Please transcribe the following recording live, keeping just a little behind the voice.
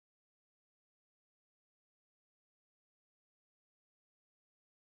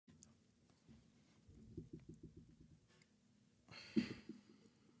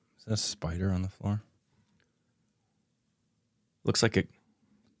Is that a spider on the floor? Looks like it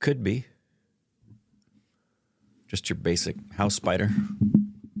could be. Just your basic house spider.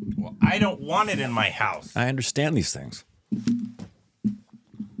 Well, I don't want it in my house. I understand these things.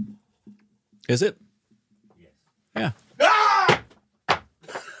 Is it? Yes. Yeah. Ah!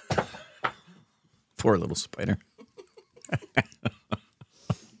 Poor little spider.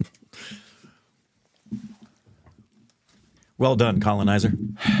 Well done, colonizer.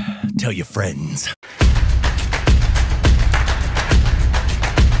 Tell your friends.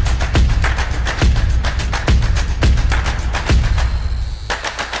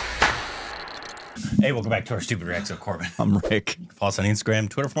 Hey, welcome back to our Stupid Reacts of Corbin. I'm Rick. Follow us on Instagram,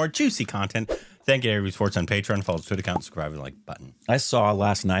 Twitter for more juicy content. Thank you to everybody supports on Patreon. Follow the Twitter account, subscribe, and like button. I saw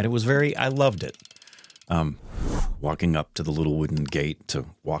last night. It was I loved it. Walking up to the little wooden gate to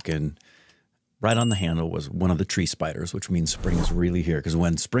walk in. Right on the handle was one of the tree spiders, which means spring is really here. Because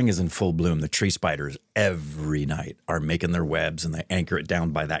when spring is in full bloom, the tree spiders every night are making their webs and they anchor it down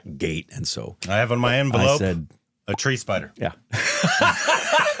by that gate. And so I have on my envelope I said, a tree spider. yeah.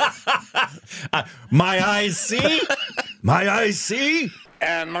 My eyes see. My eyes see.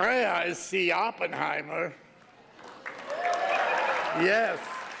 And my eyes see Oppenheimer. Yes.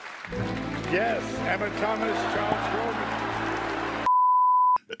 Yes. Emma Thomas, Charles Roman.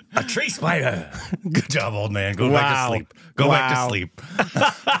 A tree spider. Good job, old man. Go back to sleep. Go back to sleep.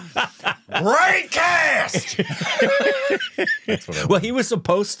 Great cast! That's what Well, he was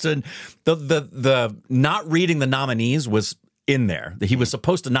supposed to, the not reading the nominees was in there. He was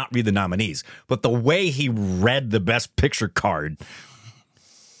supposed to not read the nominees, but the way he read the Best Picture card,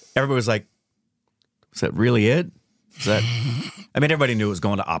 everybody was like, is that really it? Is that, I mean, everybody knew it was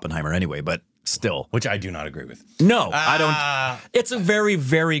going to Oppenheimer anyway, but still. Which I do not agree with. No, I don't. It's a very,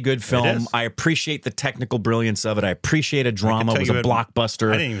 very good film. I appreciate the technical brilliance of it. I appreciate a drama. It was a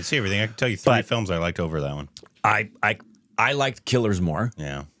blockbuster. I didn't even see everything. I can tell you three films I liked over that one. I liked Killers more.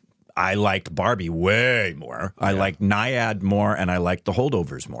 Yeah. I liked Barbie way more. I liked Naiad more, and I liked The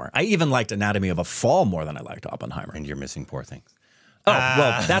Holdovers more. I even liked Anatomy of a Fall more than I liked Oppenheimer. And you're missing Poor Things. Oh,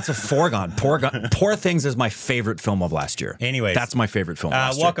 well, that's a foregone. Poor Things is my favorite film of last year. Anyways. That's my favorite film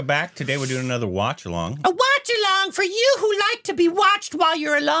last year. Welcome back. Today we're doing another watch-along. A watch-along for you who like to be watched while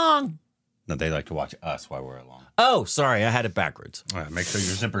you're along. No, they like to watch us while we're along. Oh, sorry. I had it backwards. All right, make sure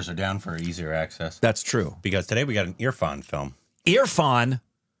your zippers are down for easier access. That's true. Because today we got an Irrfan film. Irrfan?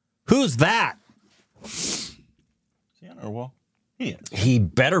 Who's that? Is he on our wall? He is. He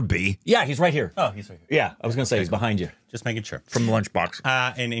better be. Yeah, he's right here. Oh, he's right here. Yeah, I was going to say he's behind you. Just making sure. From the lunchbox.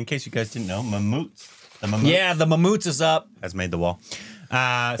 And in case you guys didn't know, Mammoets. Yeah, the Mammoets is up. Has made the wall.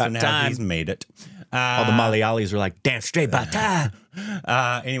 So now he's made it. All the Malayalis are like, dance straight by time.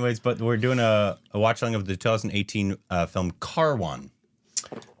 Anyways, but we're doing a watch-along of the 2018 film KARWAAN.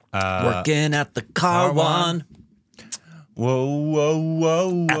 Working at the KARWAAN. Whoa, whoa, whoa,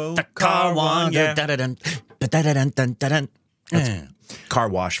 whoa. At the KARWAAN. Yeah. Car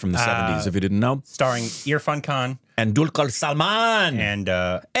wash from the 70s, if you didn't know. Starring Irrfan Khan. And Dulquer Salmaan. And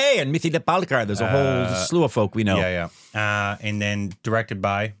hey, and Mithi Lepalkar. There's a whole slew of folk we know. Yeah, yeah. And then directed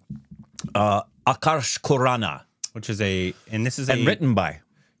by Akarsh Khurana. Which is and written by.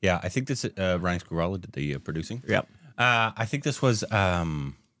 Yeah, I think this Ryan Skurala did the producing. Yep. I think this was a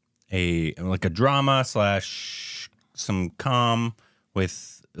drama / some calm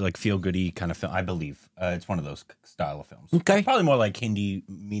with like feel goody kind of film. I believe it's one of those style of films. Okay, probably more like Hindi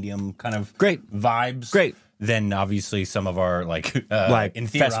medium kind of vibes. Great. Than obviously some of our like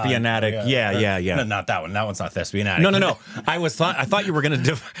thespianatic. Yeah. No, not that one. That one's not thespianatic. No. I thought you were gonna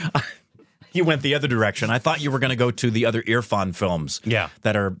do. You went the other direction. I thought you were going to go to the other Irrfan films. Yeah,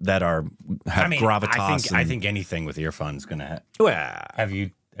 that have gravitas. I think anything with Irrfan's going to have. Well, have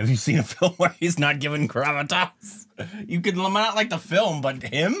you seen a film where he's not given gravitas? You could not like the film, but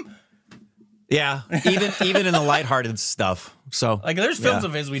him. Yeah, even in the lighthearted stuff. So like, there's films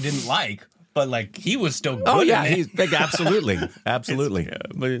of his we didn't like, but like he was still good. Oh yeah, he's like, absolutely.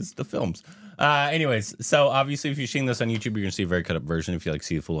 But it's the films. Anyways, so obviously if you're seeing this on YouTube, you're going to see a very cut-up version. If you like to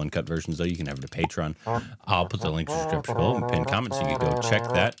see the full uncut versions, though, you can have it to Patreon. I'll put the link in the description below and pinned comment so you can go check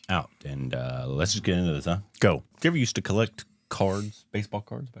that out. And let's just get into this, huh? Go. Did you ever used to collect cards, baseball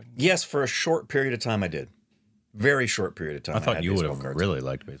cards back then? Yes, for a short period of time I did. Very short period of time. I thought you would have really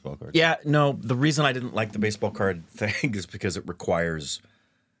liked baseball cards. Yeah, no, the reason I didn't like the baseball card thing is because it requires,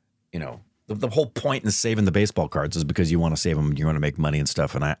 the whole point in saving the baseball cards is because you want to save them and you want to make money and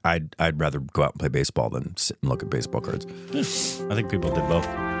stuff. And I'd rather go out and play baseball than sit and look at baseball cards. I think people did both.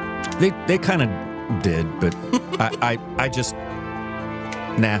 They kind of did, but I just,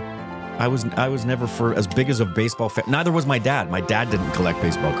 nah. I was never for as big as a baseball fan. Neither was my dad. My dad didn't collect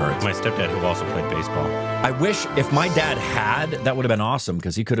baseball cards. My stepdad, who also played baseball. I wish if my dad had, that would have been awesome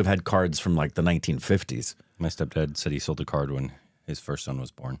because he could have had cards from like the 1950s. My stepdad said he sold a card when his first son was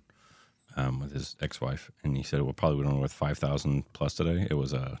born with his ex-wife, and he said it would probably would have been worth $5,000 plus today. It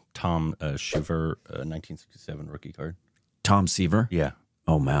was a Tom Shiver 1967 rookie card. Tom Seaver? Yeah.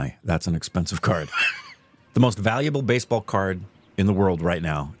 Oh my, that's an expensive card. The most valuable baseball card in the world right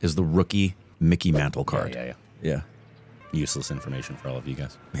now is the rookie Mickey Mantle card. Yeah. Useless information for all of you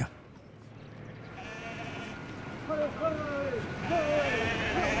guys. Yeah.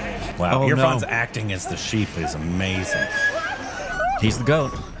 Wow, Oh, Irrfan's no. acting as the sheep is amazing. He's the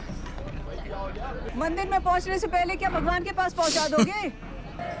goat. मंदिर में पहुंचने से पहले क्या भगवान के पास पहुंचा दोगे?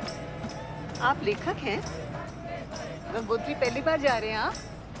 आप लेखक हैं? गंगोत्री पहली बार जा रहे हैं आप?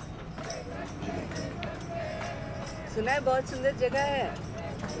 सुना है बहुत सुंदर जगह है।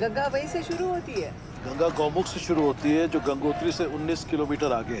 गंगा वहीं से शुरू होती है। गंगा गौमुख से शुरू होती है जो गंगोत्री से 19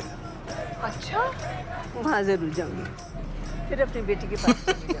 किलोमीटर आगे है। अच्छा, वहाँ जरूर जाऊंगी। फिर अपनी बेटी के पास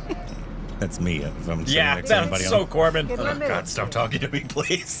चली जाऊंगी। That's me. If I'm sitting Yeah, next to anybody that's so on- Corbin. Oh, God, stop talking to me,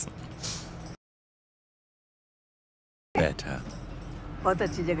 please. Better. बहुत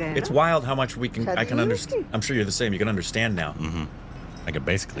अच्छी जगह है It's ना? wild how much I can understand. Shadow. I'm sure you're the same. You can understand now. I could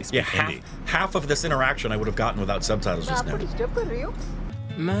basically Yeah, speak Hindi. half of this interaction I would have gotten without subtitles मैं just आपको now. Disturb कर रही हूँ?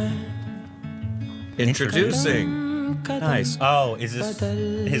 Introducing. Nice. Oh, is this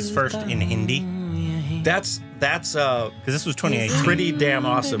his first in Hindi? That's Because this was 2018. pretty damn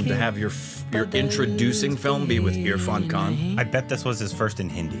awesome to have your introducing film be with Irrfan Khan. I bet this was his first in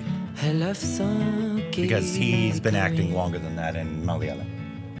Hindi. Because he's been acting longer than that in Malayalam.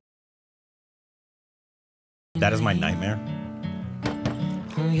 That is my nightmare.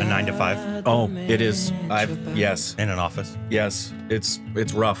 A 9 to 5 Oh, it is. Yes, in an office. yes.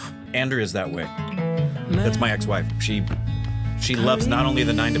 It's rough. Andrea's that way. That's my ex-wife. She loves not only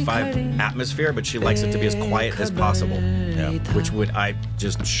the 9 to 5 atmosphere, but she likes it to be as quiet as possible. Yeah. Which would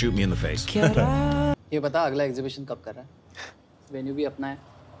just shoot me in the face. ये बता अगला exhibition कब कर रहा है? Venue भी अपना है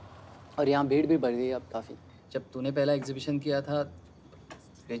और यहाँ भीड़ भी बढ़ गई है अब काफ़ी। जब तूने पहला एग्जीबिशन किया था,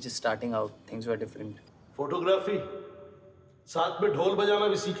 just starting out, things were different. Photography साथ में ढोल बजाना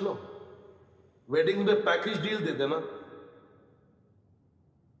भी सीख लो। वेडिंग में पैकेज डील दे देना।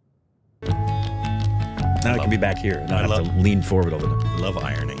 Now I can be back here and not have to lean forward a little. I love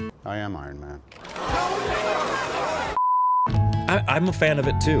ironing. I am Iron Man. I'm a fan of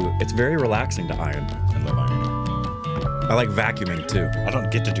it too. It's very relaxing to iron. I love ironing. I like vacuuming too. I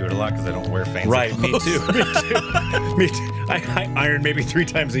don't get to do it a lot because I don't wear fancy Right, me clothes. too. Me too. Me too. I iron maybe 3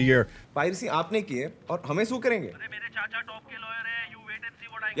 times a year. Piracy आपने की है और हमें सू करेंगे?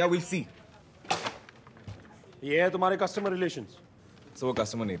 Yeah, we'll see. ये है तुम्हारे customer relations. So वो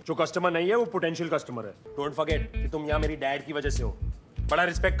कस्टमर नहीं। जो कस्टमर नहीं है वो पोटेंशियल कस्टमर है। डोंट फॉरगेट कि तुम यहाँ मेरी डैड की वजह से हो। बड़ा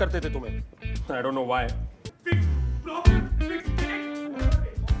रिस्पेक्ट करते थे तुम्हें। I don't know why.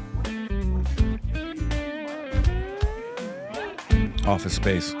 Office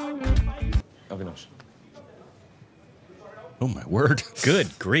space. Avinash. Oh my word. Good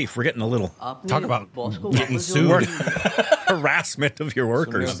grief. We're getting a little Talk about getting sued. harassment of your If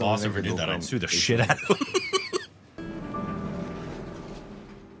workers. the boss ever did that, I'd sue the shit out of him.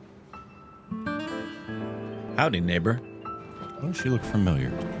 Howdy, neighbor. Oh, she looked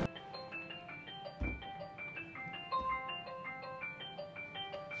familiar.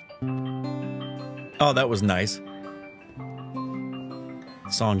 Oh, that was nice.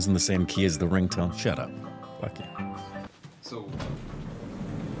 Song's in the same key as the ringtone. Shut up. Fuck you. So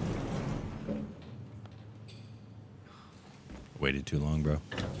Waited too long, bro.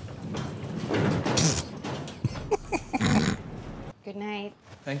 Good night.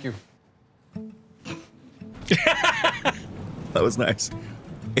 thank you. That was nice.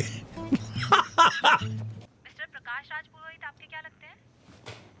 Mister Prakash Raj Purohit आपके क्या लगते हैं?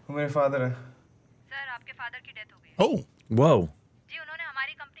 वो मेरे father है। Sir, आपके father की death हो गई। Oh. Whoa. जी, उन्होंने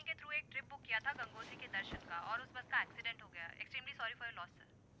हमारी कंपनी के थ्रू एक ट्रिप बुक किया था गंगोत्री के दर्शन का और उस बस का एक्सीडेंट हो गया। Extremely sorry for your loss sir.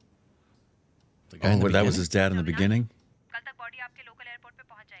 The guy in the Oh, that was beginning? his dad in the beginning? कल तक बॉडी आपके लोकल एयरपोर्ट पे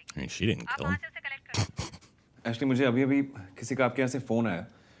पहुंच जाएगी। I mean, she didn't आप kill वहां him. से उसे कलेक्ट कर। एक्चुअली मुझे अभी किसी का आपके यहाँ से फोन आया।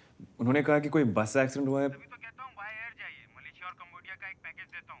 उन्होंने कहा कि कोई बस एक्सीडेंट हुआ है। तो कहता हूँ बाय एयर जाइए। मलेशिया और कंबोडिया का एक पैकेज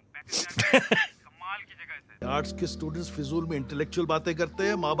देता हूँ। पैकेज कमाल की जगह है सर। आर्ट्स के स्टूडेंट्स फिजूल में इंटेलेक्चुअल बातें करते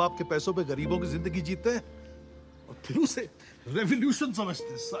हैं, माँ बाप के पैसों पे गरीबों की जिंदगी जीते हैं और फिर उसे रेवोल्यूशन समझते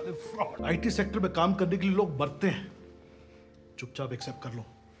हैं। साले फ्रॉड। आईटी सेक्टर में काम करने के लिए लोग मरते हैं। चुपचाप एक्सेप्ट कर लो।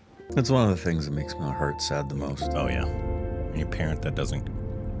 That's one of the things that makes my heart sad the most. Oh, yeah. Any parent that doesn't,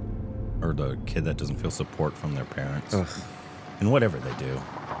 or the kid that doesn't feel support from their parents. Ugh. And whatever they do.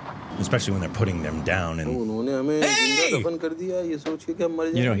 especially when they're putting them down. And उन्होंने हमें जिंदा दफन कर दिया ये सोच के कि हम मर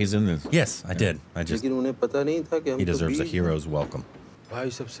जाएंगे. You know he's in this. yes, I did. I just लेकिन उन्हें पता नहीं था कि हम he deserves a hero's welcome. भाई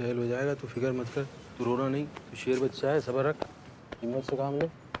सब सहल हो जाएगा तू फिक्र मत कर तू रोना नहीं तू शेर बच्चा है सब्र रख हिम्मत से काम ले.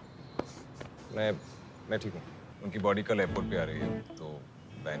 मैं ठीक हूँ. उनकी बॉडी कल एयरपोर्ट पे आ रही है तो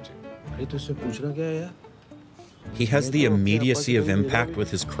बैंड चाहिए. अरे तो उससे पूछना क्या है यार. He has the immediacy of impact with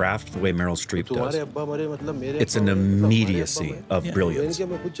his craft the way Meryl Streep does. It's an immediacy of brilliance. 3,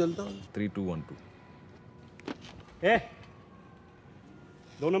 2, 1, 2. A,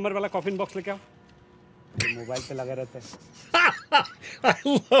 2 number वाला कॉफिन बॉक्स लेके आओ. मोबाइल पे लगा रहता है. I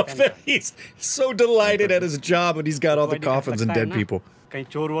love that he's so delighted at his job and he's got all the coffins and dead people. कहीं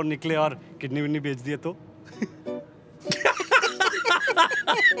चोर वोर निकले और किडनी विडनी बेच दिए तो.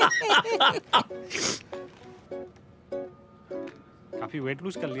 काफी वेट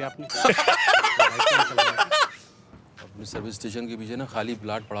लूज कर लिया आपने. अपने सर्विस स्टेशन के पीछे ना खाली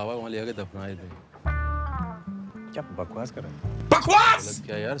प्लाट पड़ा हुआ है वहाँ ले आके दफनाए थे. क्या बकवास कर रहे हैं? बकवास!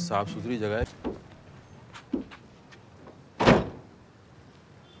 क्या यार साफ सुथरी जगह है.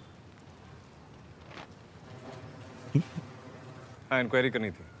 हाँ इंक्वायरी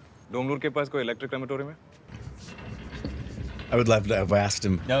करनी थी. डोमलूर के पास कोई इलेक्ट्रिक क्रेमेटोरियम है? I would love to have asked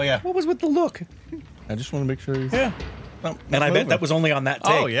him. Oh yeah. What was with the look? I just want to make sure he's And I bet that was only on that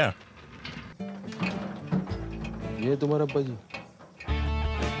take. Oh yeah. ये तुम्हारा अब्बा जी.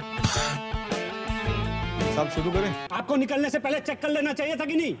 सब शुरू करें. आपको निकलने से पहले चेक कर लेना चाहिए था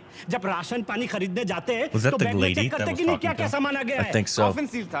कि नहीं? जब राशन पानी खरीदने जाते हैं तो बैग में चेक करते कि नहीं क्या-क्या सामान आ गया है. I think so.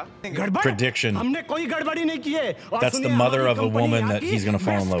 गड़बड़. Prediction. हमने कोई गड़बड़ी नहीं की है. That's the mother of a woman that he's going to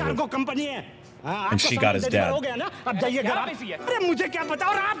fall in love with. Company है. And she got his dad. हो गया ना. अब जाइए घर. अरे मुझे क्या पता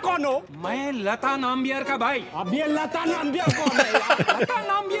और आप कौन हो? मैं लता नाम्बियर का भाई. अब ये लता नाम्बियर कौन है? लता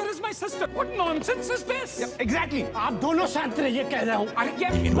Nambiar is my sister. What nonsense is this? Exactly. आप दोनों शांत रहिए कह रहा हूँ. अरे क्या?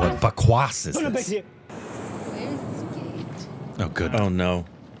 I mean, what bakwas is दोनों this? बैठिए. Oh good. Oh no.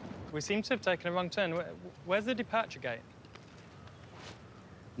 We seem to have taken a wrong turn. Where's the departure gate?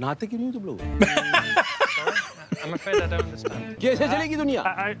 नहाते क्यों नहीं तुम लोग? I'm afraid I don't understand. कैसे चलेगी दुनिया?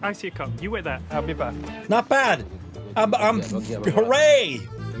 I see a car. You wait there. I'll be back. Not bad. I'm hooray!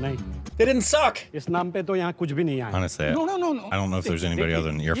 नहीं. They didn't suck. इस नाम पे तो यहाँ कुछ भी नहीं आया. Honestly, No. I don't know if there's anybody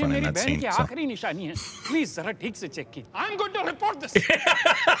other than Irrfan in that ये scene. मेरी बहन की So. आखिरी निशानी है. Please जरा ठीक से चेक की. I'm going to report this.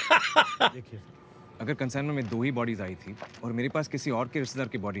 अगर कंसाइनमेंट में 2 ही बॉडीज आई थी और मेरे पास किसी और के रिश्तेदार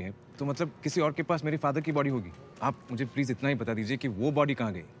की बॉडी है तो मतलब किसी और के पास मेरे फादर की बॉडी होगी. आप मुझे प्लीज इतना ही बता दीजिए कि वो बॉडी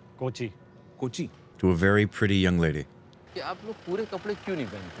कहाँ गई. Kochi. To a very pretty young lady. कि आप लोग पूरे कपड़े क्यों नहीं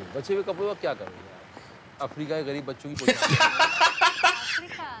पहनते? बचे हुए कपड़ों का क्या करोगे? अफ्रीका के गरीब बच्चों की पोशाक.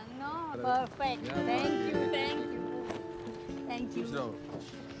 Africa, no, perfect. Thank you.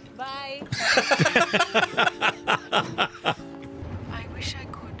 Bye. I wish I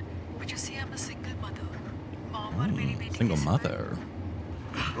could, but you see, I'm a single mother. Mom और मेरी बेटी. Single mother.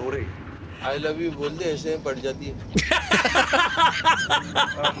 रो रही. I love you बोल दे ऐसे में पड़ जाती है. ठीक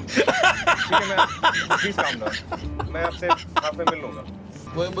है मैं प्लीज काम डाउन. मैं आपसे हाफ में मिल लूंगा.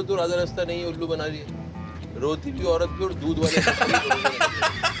 कोयम्बतूर आधा रास्ता नहीं है उल्लू बना रही है. रोती भी औरत भी और दूध वाले.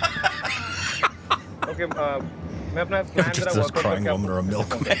 ओके मैं अपना प्लान जरा Just वर्क a crying करके woman or a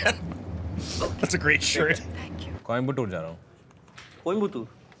milkman. That's a great shirt. Coimbatore जा रहा हूँ. कोयम्बतूर.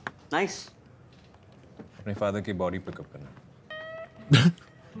 Nice. अपने फादर की बॉडी पिकअप करना.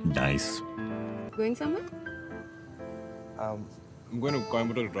 Nice. Going somewhere? I'm going to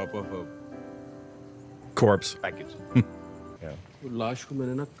Coimbatore to drop off a Corpse. package. Yeah. लाश को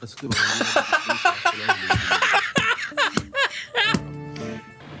मैंने ना कस के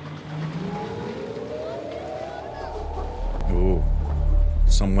Ooh.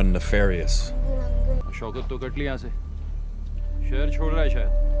 Someone nefarious. शौकत तो कट ली यहाँ से. शहर छोड़ रहा है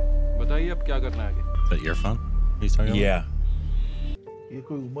शायद. बताइए अब क्या करना है आगे. Is that Irrfan? He's talking about? Yeah. ये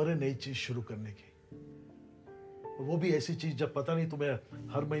कोई उम्र है नई चीज शुरू करने की. वो भी ऐसी चीज जब पता नहीं तुम्हें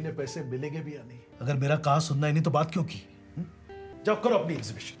हर महीने पैसे मिलेंगे भी या नहीं. अगर मेरा कहा सुनना ही नहीं तो बात क्यों की? जाओ करो अपनी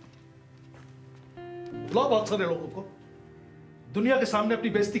एग्जीबिशन. बुलाओ बहुत सारे लोगों को. दुनिया के सामने अपनी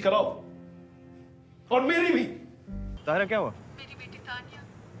बेइज्जती कराओ. और मेरी भी. तारा क्या हुआ? मेरी बेटी तानिया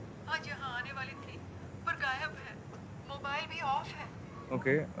आज यहाँ आने वाली थी पर गायब है. मोबाइल भी ऑफ है.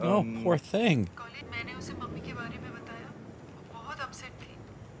 Okay. Oh, poor thing. College मैंने उसे मम्मी के बारे में बताया. वो बहुत अपसेट थी.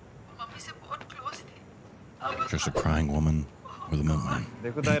 वो मम्मी से बहुत क्लोज थी. Just a crying woman with a milkman.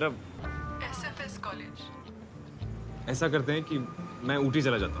 देखो तारा. SFS college. ऐसा करते हैं कि मैं ऊटी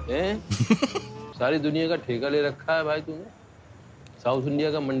चला जाता हूँ. सारी दुनिया का ठेका ले रखा है भाई तूने. साउथ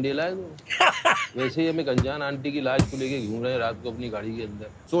इंडिया का मंडेला है तू. वैसे ही हम एक अनजान आंटी की लाश को लेके घूम रहे हैं रात को अपनी गाड़ी के अंदर.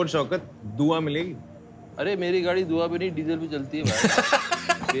 सोच शौकत दुआ मिलेगी. अरे मेरी गाड़ी दुआ पे नहीं डीजल पे चलती है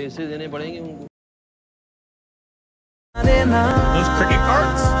भाई. पैसे देने पड़ेंगे उनको। Those cricket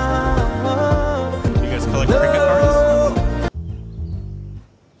cards? You guys collect cricket cards?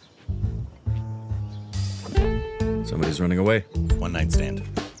 Somebody's running away. One night stand.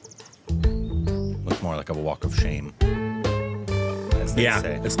 Looks more like a walk of shame. As they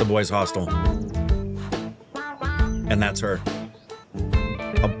say. It's the boys' hostel. And that's her.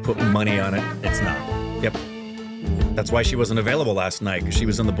 I'll put money on it. It's not. Yep. That's why she wasn't available last night, because she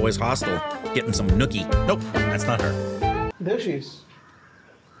was in the boys' hostel getting some nookie. Nope, that's not her. There she is.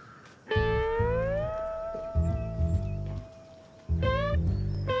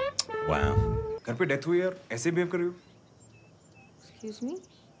 Wow. घर पे death हुई यार, ऐसे behave कर रही हो? Excuse me?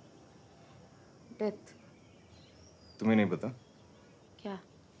 Death. तुम्हें नहीं पता? क्या?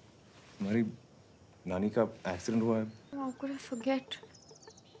 तुम्हारी नानी का एक्सीडेंट हुआ है। How could I forget?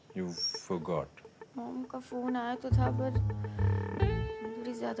 You forgot. Mom का फोन आया तो था पर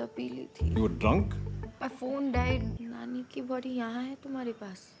थोड़ी ज्यादा पी ली थी। You were drunk? My phone died. नानी की बॉडी यहाँ है तुम्हारे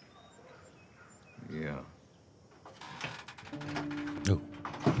पास। Yeah. No.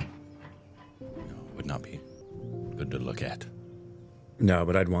 No, would not be good to look at. No,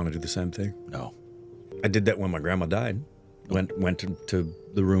 but I'd want to do the same thing. No. I did that when my grandma died. Went to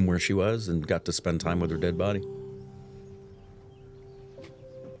the room where she was and got to spend time with her dead body.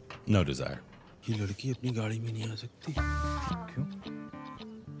 No desire. ये लड़की अपनी गाड़ी में नहीं आ सकती। क्यों?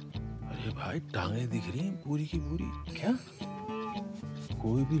 अरे भाई टांगे दिख रही हैं पूरी की पूरी। क्या?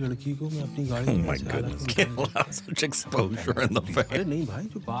 कोई भी लड़की को मैं अपनी गाड़ी में my goodness, can't allow such exposure in the face. अरे नहीं भाई,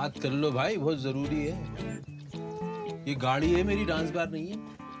 जो बात कर लो भाई, बहुत जरूरी है। ये गाड़ी है मेरी, डांस बार नहीं है।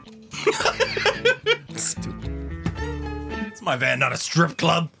 It's my van, not a strip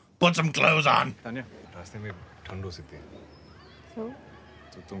club. Put some clothes on. Tanya, रास्ते में ठंड हो सकती है। So?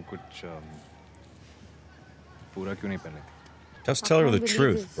 तो तुम कुछ पूरा क्यों नहीं पहने? Just tell her the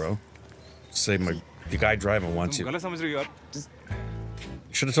truth, bro. Say the guy driving wants you. तुम गलत समझ रही हो यार।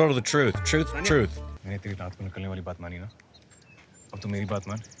 You should have told her the truth. Truth. मैंने तेरी रात को निकलने वाली बात मानी ना। अब तू मेरी बात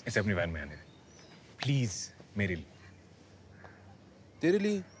मान, इसे अपनी वैन में आने दे। प्लीज मेरे लिए। तेरे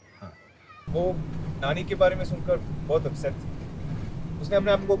लिए? हाँ। वो नानी के बारे में सुनकर बहुत अपसेट थी। उसने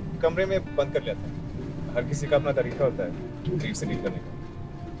अपने आप को कमरे में बंद कर लिया था। हर किसी का अपना तरीका होता है ग्रीफ से डील करने का।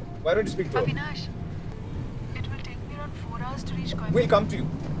 Why don't you speak to her? Avinash, it will take me around 4 hours to reach Korbins. We'll come to you.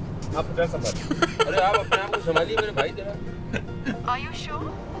 आप डर संभालिए। अरे आप अपने आप को संभालिए मेरे भाई जरा। Are you sure?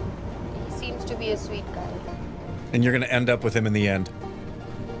 He seems to be a sweet guy. And you're going to end up with him in the end.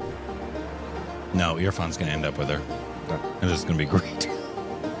 No, Irrfan's going to end up with her. And this is going to be great.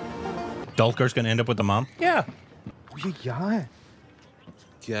 Dulquer's going to end up with the mom? Yeah. ये यहाँ है।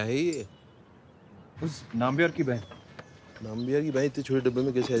 क्या है ये? उस नाम्बियार की बहन। नाम्बियार की बहन इतने छोटे डब्बे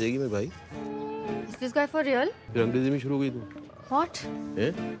में कैसे आ जाएगी मेरे भाई? Is this guy for real? फिर अंग्रेजी में शुरू हो गई तू। What?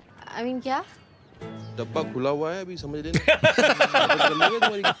 हैं? I mean क्या? डब्बा खुला हुआ है, अभी समझ लेना।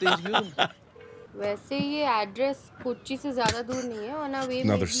 तुम्हारी कितनी एज की हो तुम? वैसे ये एड्रेस कोच्चि से ज्यादा दूर नहीं है, वरना वे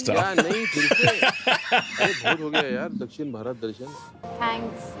Another stop. क्या नहीं फिर से? अरे बहुत हो गया यार, दक्षिण भारत दर्शन।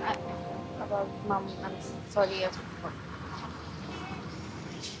 Thanks. About mom, I'm sorry.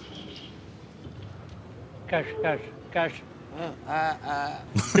 Cash.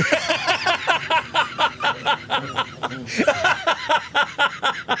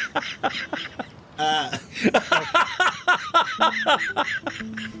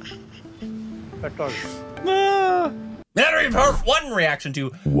 That one reaction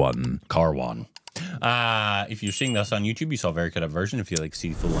to KARWAAN. If you're seeing this on YouTube, you saw a very cut up version. If you like see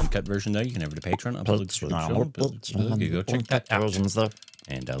the full uncut version, though, you can have it to Patreon. You go check that out.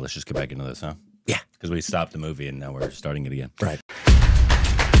 And let's just get back into this, huh? Yeah. Because we stopped the movie and now we're starting it again. Right.